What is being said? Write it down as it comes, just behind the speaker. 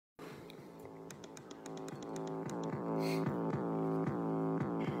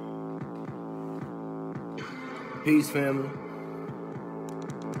Peace, family.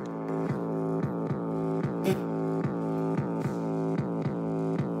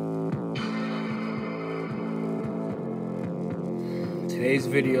 Today's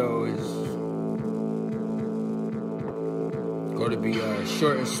video is going to be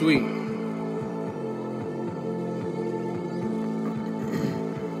short and sweet.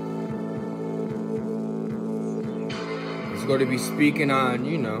 It's going to be speaking on,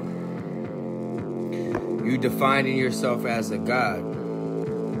 you defining yourself as a God.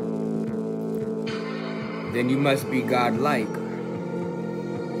 Then you must be godlike.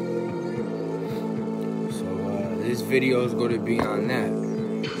 So this video is going to be on that.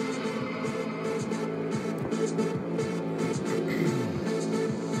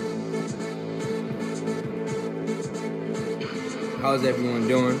 How's everyone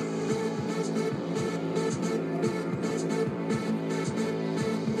doing?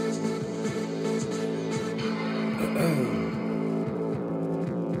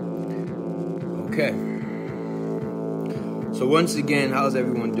 Okay. So once again, how's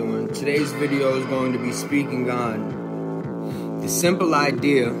everyone doing? Today's video is going to be speaking on the simple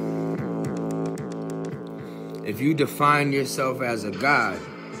idea: if you define yourself as a God,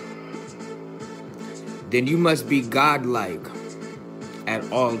 then you must be godlike at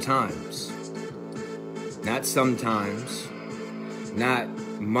all times. Not sometimes, not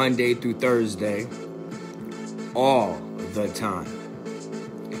Monday through Thursday, all the time.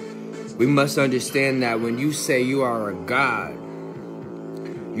 We must understand that when you say you are a God,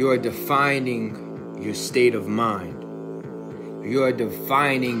 you are defining your state of mind. You are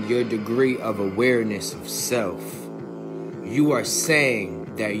defining your degree of awareness of self. You are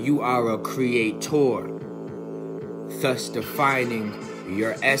saying that you are a creator, thus defining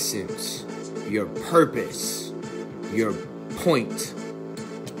your essence, your purpose, your point.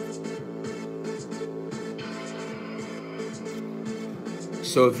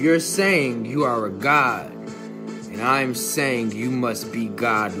 So if you're saying you are a God, and I'm saying you must be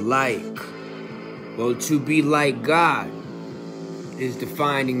godlike, well, to be like God is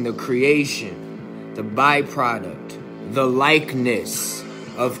defining the creation, the byproduct, the likeness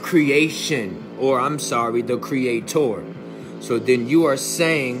of creation, the creator. So then you are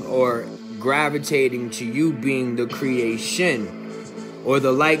saying or gravitating to you being the creation or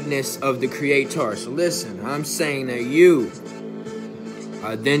the likeness of the creator. So listen, I'm saying that you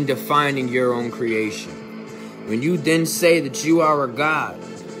are then defining your own creation. When you then say that you are a God,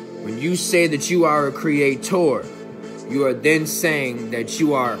 when you say that you are a creator, you are then saying that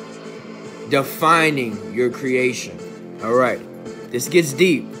you are defining your creation. All right, this gets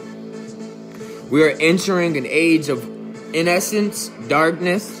deep. We are entering an age of, in essence,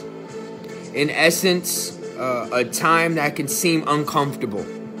 darkness. In essence, a time that can seem uncomfortable.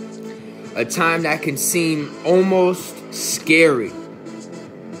 A time that can seem almost scary.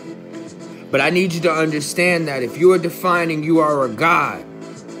 But I need you to understand that if you are defining you are a God,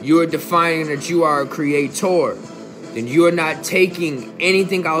 you are defining that you are a creator, then you are not taking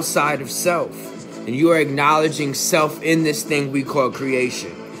anything outside of self. And you are acknowledging self in this thing we call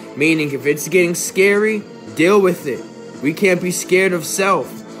creation. Meaning if it's getting scary, deal with it. We can't be scared of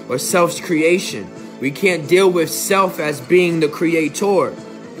self or self's creation. We can't deal with self as being the creator.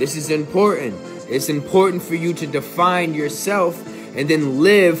 This is important. It's important for you to define yourself and then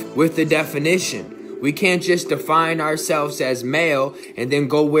live with the definition. We can't just define ourselves as male and then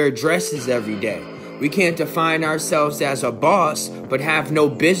go wear dresses every day. We can't define ourselves as a boss but have no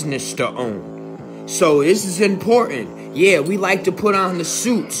business to own. So this is important. Yeah, we like to put on the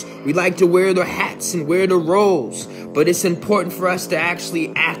suits. We like to wear the hats and wear the roles. But it's important for us to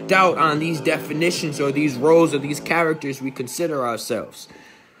actually act out on these definitions or these roles or these characters we consider ourselves.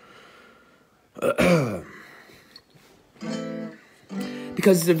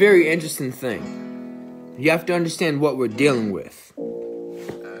 Because it's a very interesting thing. You have to understand what we're dealing with.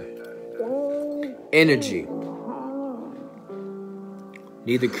 Energy.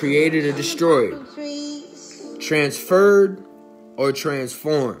 Neither created or destroyed. Transferred or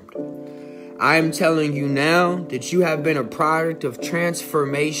transformed. I am telling you now that you have been a product of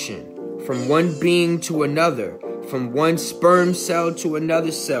transformation from one being to another, from one sperm cell to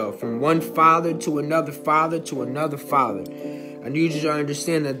another cell, from one father to another father to another father. I need you to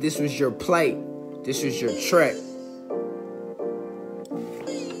understand that this was your plight. This was your trek.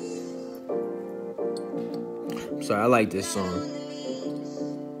 I'm sorry, I like this song.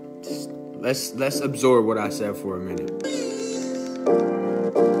 Let's absorb what I said for a minute.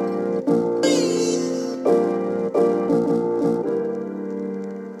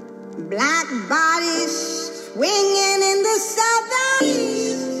 Black bodies swinging in the southern.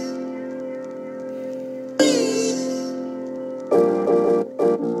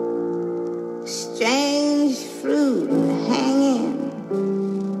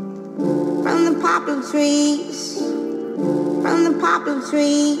 trees. From the poplar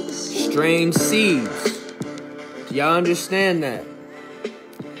trees. Strange seeds. Y'all understand that?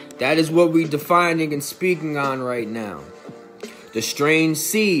 That is what we're defining and speaking on right now. The strange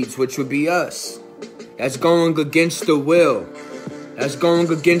seeds, which would be us. That's going against the will. That's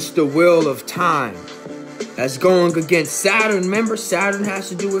going against the will of time. That's going against Saturn. Remember, Saturn has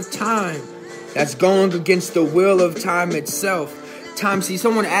to do with time. That's going against the will of time itself. Time, see,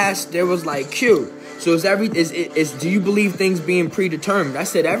 someone asked, there was like, Q, so do you believe things being predetermined? I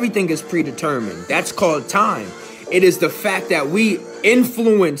said everything is predetermined. That's called time. It is the fact that we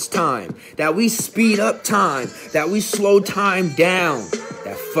influence time, that we speed up time, that we slow time down,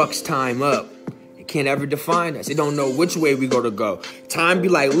 that fucks time up. It can't ever define us. It don't know which way we go to go. Time be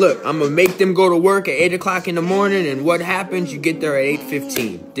like, look, I'm going to make them go to work at 8 o'clock in the morning, and what happens? You get there at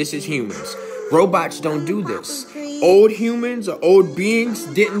 8:15. This is humans. Robots don't do this. Old humans or old beings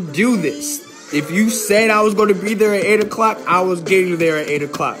didn't do this. If you said I was going to be there at 8 o'clock, I was getting there at 8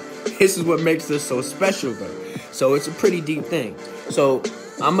 o'clock. This is what makes us so special, though. So it's a pretty deep thing. So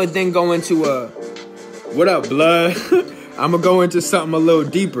I'm going to then go into what up, blood? I'm going to go into something a little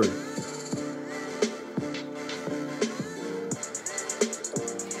deeper.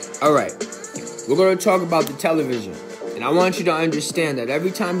 All right. We're going to talk about the television. And I want you to understand that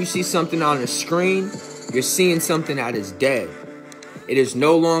every time you see something on a screen, you're seeing something that is dead. It is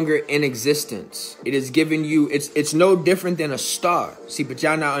no longer in existence. It is giving you, it's no different than a star. See, but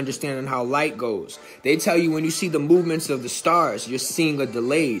y'all not understanding how light goes. They tell you when you see the movements of the stars, you're seeing a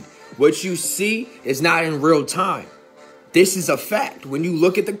delayed. What you see is not in real time. This is a fact. When you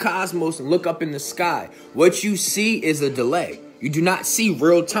look at the cosmos and look up in the sky, what you see is a delay. You do not see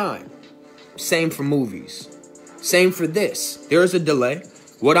real time. Same for movies. Same for this. There is a delay.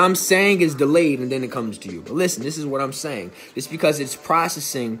 What I'm saying is delayed and then it comes to you. But listen, this is what I'm saying. It's because it's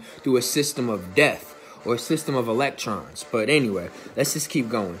processing through a system of death or a system of electrons. But anyway, let's just keep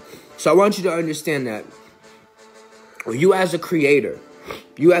going. So I want you to understand that you as a creator,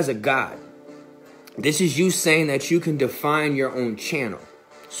 you as a God, this is you saying that you can define your own channel.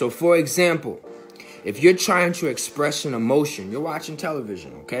 So for example, if you're trying to express an emotion, you're watching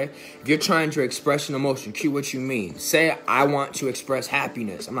television, okay? If you're trying to express an emotion, cue what you mean. Say I want to express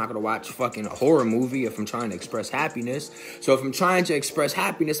happiness. I'm not going to watch fucking a horror movie if I'm trying to express happiness. So if I'm trying to express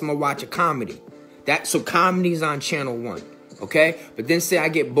happiness, I'm going to watch a comedy. So comedy's on channel 1, okay? But then say I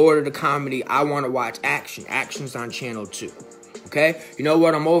get bored of the comedy, I want to watch action. Action's on channel 2. Okay, you know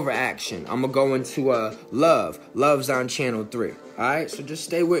what? I'm over action. I'm gonna go into love. Love's on channel 3. All right, so just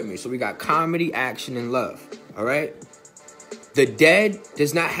stay with me. So we got comedy, action, and love. All right. The dead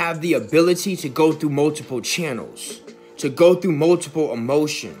does not have the ability to go through multiple channels, to go through multiple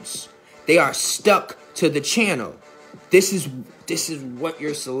emotions. They are stuck to the channel. This is what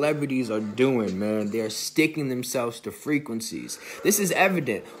your celebrities are doing, man. They're sticking themselves to frequencies. This is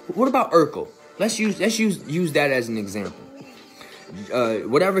evident. What about Urkel? Let's use that as an example.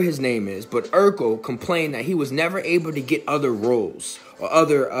 Whatever his name is, but Urkel complained that he was never able to get other roles or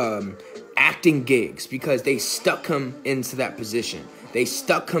other acting gigs because they stuck him into that position. They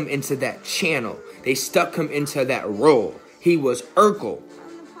stuck him into that channel. They stuck him into that role. He was Urkel.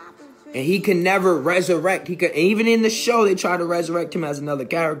 And he can never resurrect. Even in the show, they try to resurrect him as another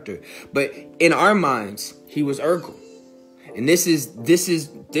character. But in our minds, he was Urkel. And this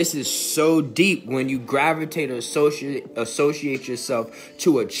is so deep when you gravitate or associate yourself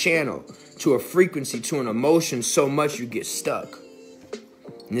to a channel, to a frequency, to an emotion so much you get stuck.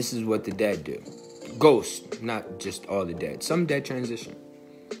 And this is what the dead do. Ghosts, not just all the dead. Some dead transition.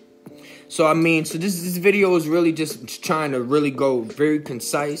 So this video is really just trying to really go very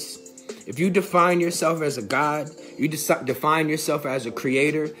concise. If you define yourself as a God, you define yourself as a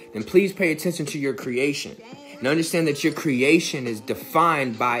creator, then please pay attention to your creation. And understand that your creation is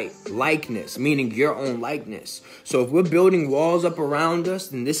defined by likeness, meaning your own likeness. So if we're building walls up around us,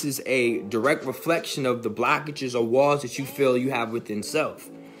 then this is a direct reflection of the blockages or walls that you feel you have within self.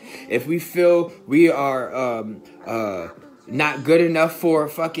 If we feel we are not good enough for a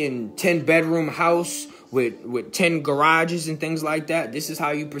fucking 10-bedroom house with 10 garages and things like that, this is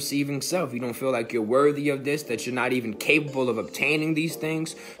how you perceiving self. You don't feel like you're worthy of this, that you're not even capable of obtaining these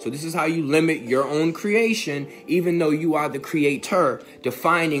things. So this is how you limit your own creation, even though you are the creator,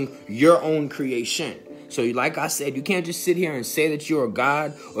 defining your own creation. So like I said, you can't just sit here and say that you're a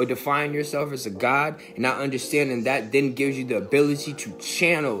God or define yourself as a God and not understanding that then gives you the ability to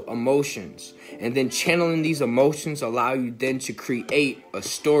channel emotions. And then channeling these emotions allow you then to create a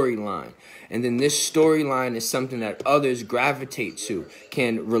storyline. And then this storyline is something that others gravitate to,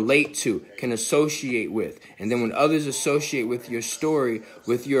 can relate to, can associate with. And then when others associate with your story,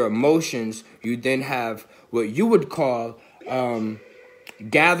 with your emotions, you then have what you would call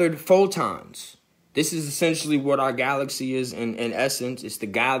gathered photons. This is essentially what our galaxy is in essence. It's the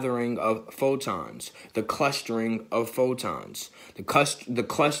gathering of photons, the clustering of photons, the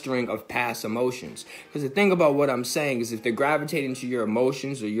clustering of past emotions. Because the thing about what I'm saying is if they're gravitating to your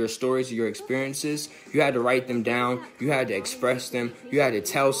emotions or your stories or your experiences, you had to write them down, you had to express them, you had to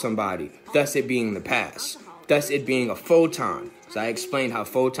tell somebody, thus it being the past, thus it being a photon. So I explained how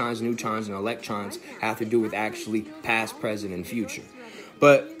photons, neutrons, and electrons have to do with actually past, present, and future.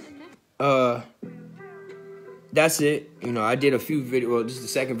 But that's it. You know, I did a few videos. Well, this is the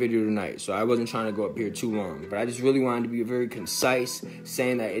second video tonight, so I wasn't trying to go up here too long. But I just really wanted to be very concise,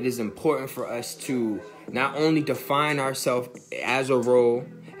 saying that it is important for us to not only define ourselves as a role,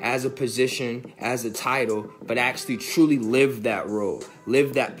 as a position, as a title, but actually truly live that role,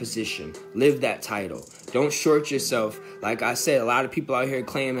 live that position, live that title. Don't short yourself. Like I said, a lot of people out here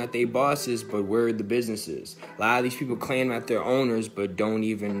claim that they bosses, but we're the businesses. A lot of these people claim that they're owners, but don't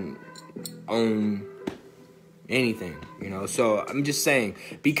even own anything, you know. So I'm just saying,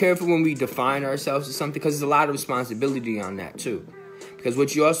 be careful when we define ourselves as something, because there's a lot of responsibility on that too. Because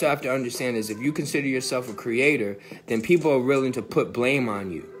what you also have to understand is if you consider yourself a creator, then people are willing to put blame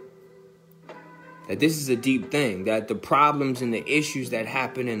on you. That this is a deep thing, that the problems and the issues that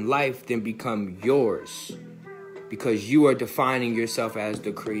happen in life then become yours because you are defining yourself as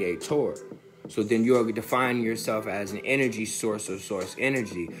the creator. So then you are defining yourself as an energy source or source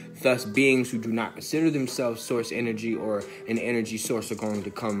energy. Thus, beings who do not consider themselves source energy or an energy source are going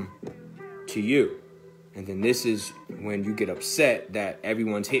to come to you. And then this is when you get upset that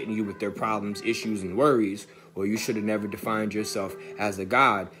everyone's hitting you with their problems, issues, and worries. Well, you should have never defined yourself as a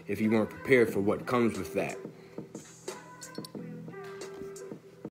God if you weren't prepared for what comes with that.